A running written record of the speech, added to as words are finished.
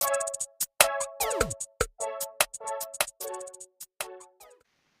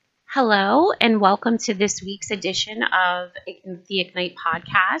Hello, and welcome to this week's edition of the Ignite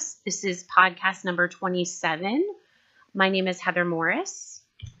podcast. This is podcast number 27. My name is Heather Morris.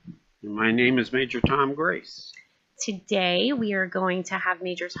 My name is Major Tom Grace. Today, we are going to have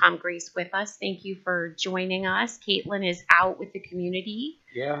Major Tom Grace with us. Thank you for joining us. Caitlin is out with the community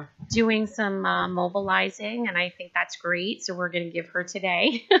doing some mobilizing, and I think that's great. So we're going to give her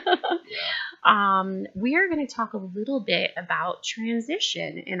today. We are going to talk a little bit about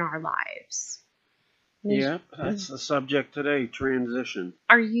transition in our lives. That's the subject today, transition.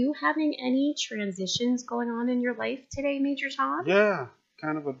 Are you having any transitions going on in your life today, Major Tom? Yeah,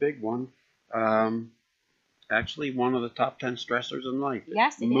 kind of a big one. Actually, one of the top 10 stressors in life.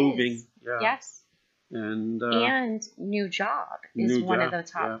 Yes, it Moving, is. yeah. Yes. And new job is one of the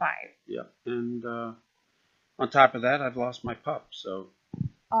top 5. Yeah, and on top of that, I've lost my pup, so...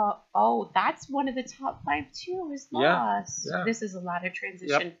 that's one of the top 5 too, is loss. Yeah. This is a lot of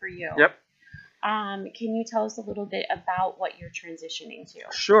transition for you. Yep. Can you tell us a little bit about what you're transitioning to?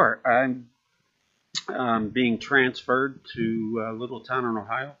 Sure. I'm being transferred to a little town in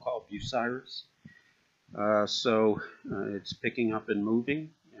Ohio called Bucyrus. So it's picking up and moving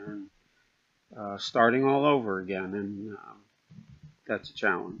and starting all over again, and that's a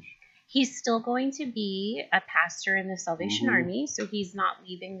challenge. He's still going to be a pastor in the Salvation Army, so he's not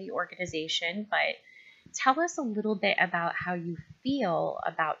leaving the organization, but tell us a little bit about how you feel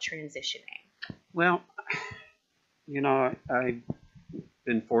about transitioning. Well, I've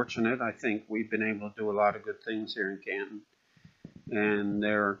been fortunate. I think we've been able to do a lot of good things here in Canton,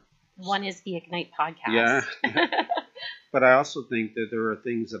 and one is the Ignite podcast. Yeah. But I also think that there are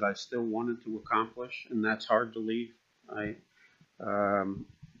things that I still wanted to accomplish, and that's hard to leave. I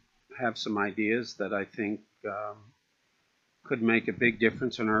have some ideas that I think could make a big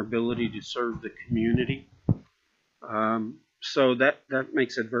difference in our ability to serve the community. So that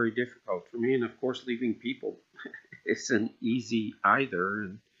makes it very difficult for me. And of course, leaving people isn't easy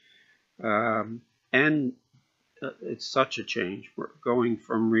either. And it's such a change. We're going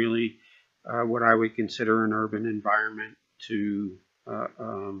from really what I would consider an urban environment to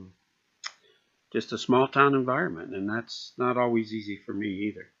just a small town environment. And that's not always easy for me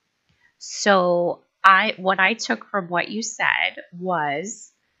either. So what I took from what you said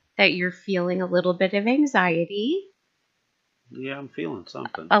was that you're feeling a little bit of anxiety. Yeah, I'm feeling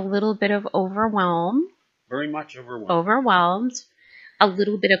something. A little bit of overwhelm. Very much overwhelmed. Overwhelmed. A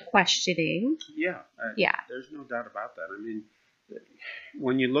little bit of questioning. Yeah. There's no doubt about that. I mean,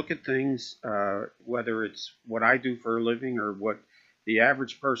 when you look at things, whether it's what I do for a living or what the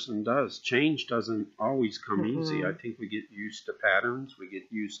average person does, change doesn't always come easy. I think we get used to patterns. We get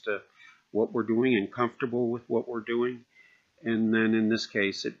used to what we're doing and comfortable with what we're doing. And then in this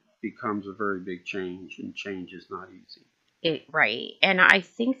case, it becomes a very big change, and change is not easy. Right. And I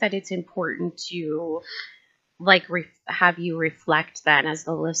think that it's important to have you reflect then as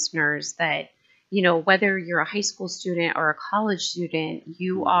the listeners that, whether you're a high school student or a college student,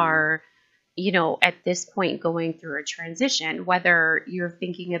 you are, at this point going through a transition, whether you're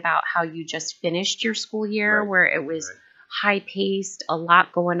thinking about how you just finished your school year where it was high paced, a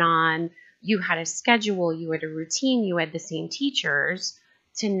lot going on. You had a schedule, you had a routine, you had the same teachers,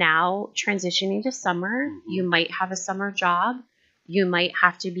 to now transitioning to summer. You might have a summer job. You might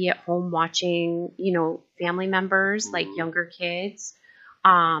have to be at home watching, family members, like younger kids.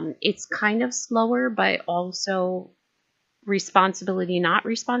 It's kind of slower, but also responsibility, not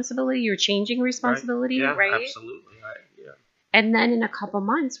responsibility. You're changing responsibility, right? Absolutely. And then in a couple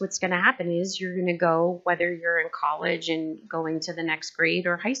months, what's going to happen is you're going to go, whether you're in college and going to the next grade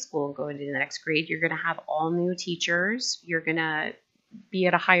or high school and going to the next grade, you're going to have all new teachers. You're going to be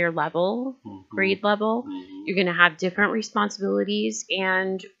at a higher level, grade level. You're going to have different responsibilities,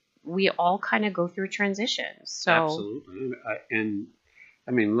 and we all kind of go through transitions. So absolutely.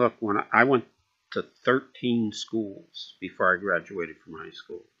 I mean, look, when I went to 13 schools before I graduated from high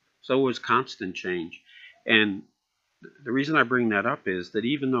school, so it was constant change. And the reason I bring that up is that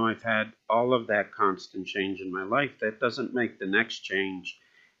even though I've had all of that constant change in my life, that doesn't make the next change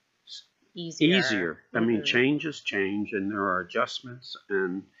easier. I mean, change is change, and there are adjustments,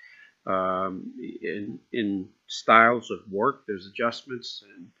 and in styles of work, there's adjustments,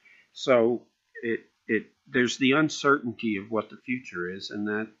 and so there's the uncertainty of what the future is, and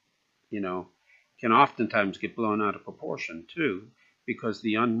that can oftentimes get blown out of proportion too, because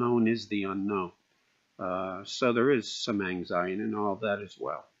the unknown is the unknown. So there is some anxiety and all that as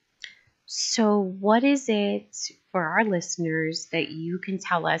well. So what is it for our listeners that you can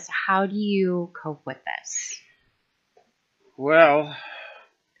tell us? How do you cope with this? Well,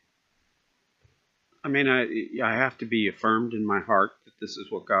 I mean, I have to be affirmed in my heart that this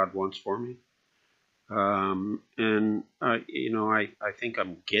is what God wants for me. And I think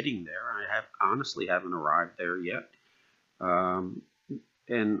I'm getting there. I have honestly haven't arrived there yet. Um,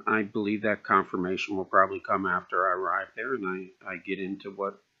 and I believe that confirmation will probably come after I arrive there and I get into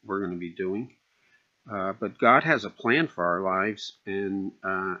what we're going to be doing. But God has a plan for our lives, and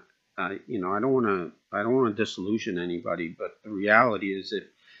I don't want to disillusion anybody. But the reality is,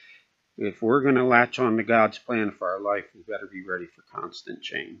 if we're going to latch on to God's plan for our life, we better be ready for constant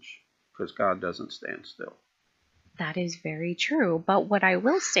change because God doesn't stand still. That is very true. But what I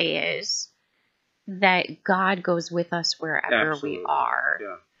will say is that God goes with us wherever Absolutely. we are.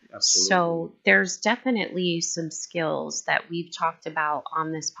 Yeah, absolutely. So there's definitely some skills that we've talked about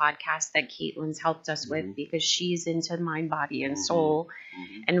on this podcast that Caitlin's helped us with because she's into mind, body, and soul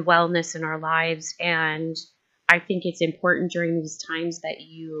and wellness in our lives. And I think it's important during these times that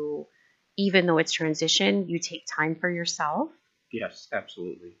you, even though it's transition, you take time for yourself. Yes,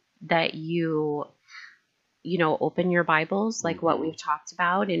 absolutely. That you open your Bibles like what we've talked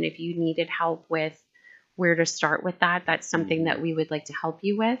about. And if you needed help with where to start with that, that's something that we would like to help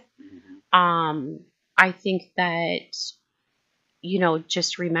you with. I think that,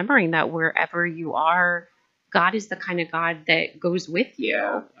 just remembering that wherever you are, God is the kind of God that goes with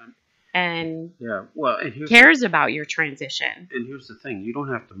you and well, and cares about your transition. And here's the thing, you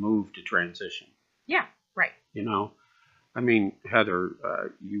don't have to move to transition. Yeah, right. I mean,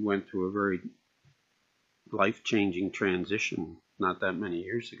 Heather, you went through a very life-changing transition not that many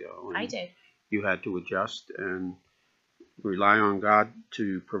years ago. I did. You had to adjust and rely on God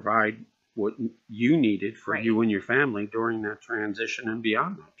to provide what you needed for you and your family during that transition and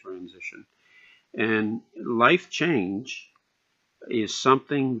beyond that transition. And life change is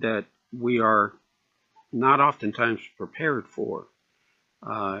something that we are not oftentimes prepared for.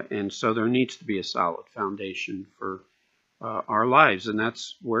 And so there needs to be a solid foundation for our lives, and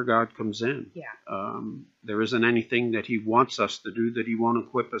that's where God comes in. Yeah. There isn't anything that He wants us to do that He won't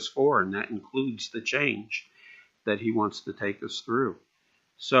equip us for, and that includes the change that He wants to take us through.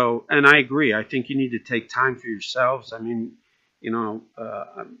 So, and I agree. I think you need to take time for yourselves. I mean,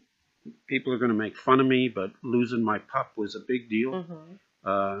 people are going to make fun of me, but losing my pup was a big deal.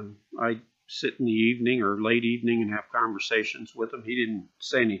 I sit in the evening or late evening and have conversations with him. He didn't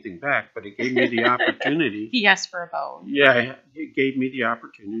say anything back, but it gave me the opportunity. He asked for a bone. Yeah, it gave me the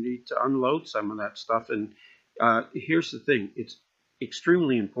opportunity to unload some of that stuff. And here's the thing. It's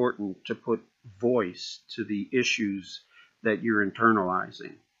extremely important to put voice to the issues that you're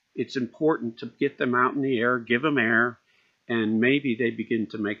internalizing. It's important to get them out in the air, give them air, and maybe they begin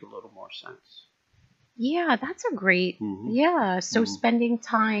to make a little more sense. Yeah, that's a great, so spending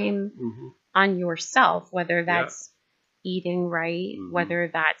time on yourself, whether that's eating right, whether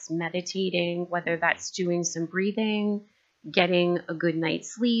that's meditating, whether that's doing some breathing, getting a good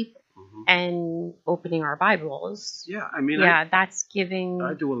night's sleep, and opening our Bibles. Yeah, I mean, that's giving.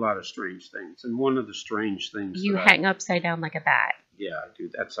 I do a lot of strange things, and one of the strange things you hang upside down like a bat. Yeah, I do.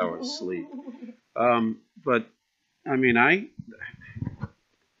 That's how I sleep. But I mean, I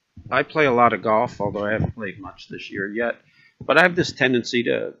play a lot of golf, although I haven't played much this year yet. But I have this tendency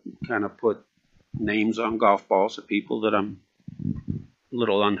to kind of put names on golf balls of people that I'm a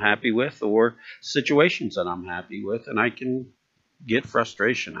little unhappy with or situations that I'm happy with, and I can get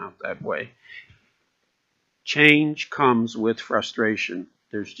frustration out that way. Change comes with frustration.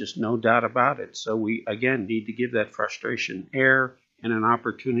 There's just no doubt about it. So we, again, need to give that frustration air and an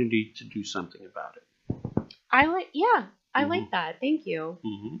opportunity to do something about it. I like that. Thank you.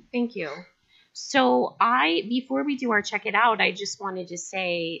 Thank you. So before we do our check it out, I just wanted to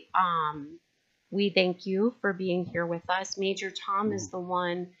say, we thank you for being here with us. Major Tom is the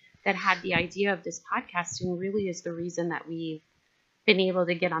one that had the idea of this podcast and really is the reason that we've been able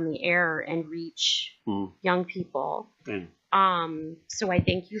to get on the air and reach young people. So I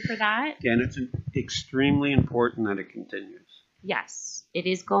thank you for that. And it's extremely important that it continues. Yes, it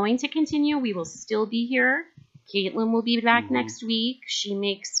is going to continue. We will still be here. Caitlin will be back next week. She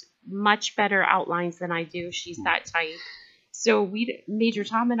makes much better outlines than I do. She's that tight. So Major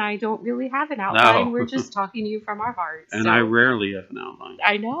Tom and I don't really have an outline. No. We're just talking to you from our hearts. And so, I rarely have an outline.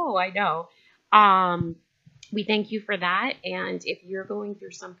 I know. We thank you for that. And if you're going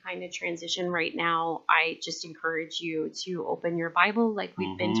through some kind of transition right now, I just encourage you to open your Bible like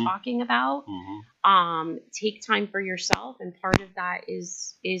we've been talking about. Take time for yourself. And part of that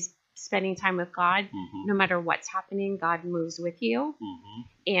is spending time with God. No matter what's happening, God moves with you.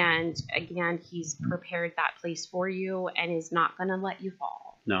 And again, He's prepared that place for you and is not going to let you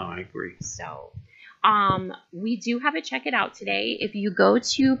fall. No, I agree. So, We do have a check it out today. If you go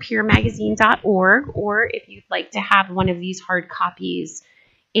to peermagazine.org, or if you'd like to have one of these hard copies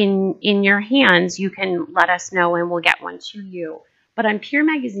in your hands, you can let us know and we'll get one to you. But on Peer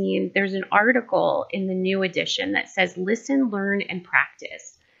Magazine, there's an article in the new edition that says listen, learn, and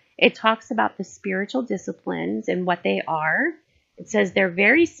practice. It talks about the spiritual disciplines and what they are. It says they're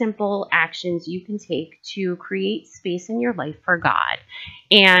very simple actions you can take to create space in your life for God.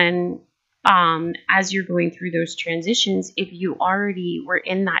 And as you're going through those transitions, if you already were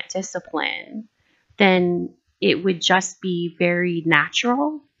in that discipline, then it would just be very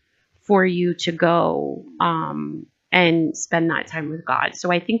natural for you to go and spend that time with God.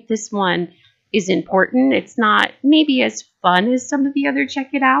 So I think this one is important. It's not maybe as fun as some of the other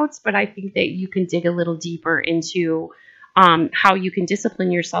check it outs, but I think that you can dig a little deeper into how you can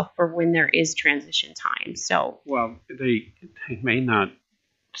discipline yourself for when there is transition time. So, well, they may not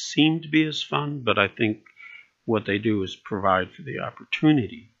seem to be as fun, but I think what they do is provide for the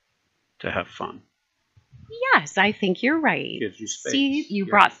opportunity to have fun. Yes, I think you're right. Gives you space. See, you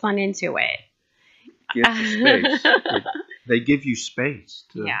brought fun into it. Gives you space. They give you space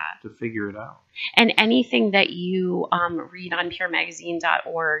to figure it out. And anything that you read on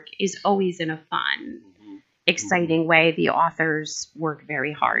peermagazine.org is always in a fun, exciting way. The authors work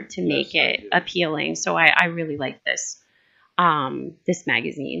very hard to make it appealing. So I really like this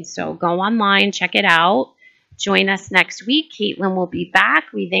magazine. So go online, check it out. Join us next week. Caitlin will be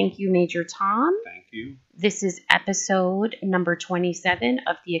back. We thank you, Major Tom. Thank you. This is episode number 27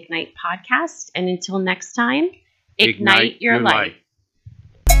 of the Ignite podcast. And until next time, ignite your life.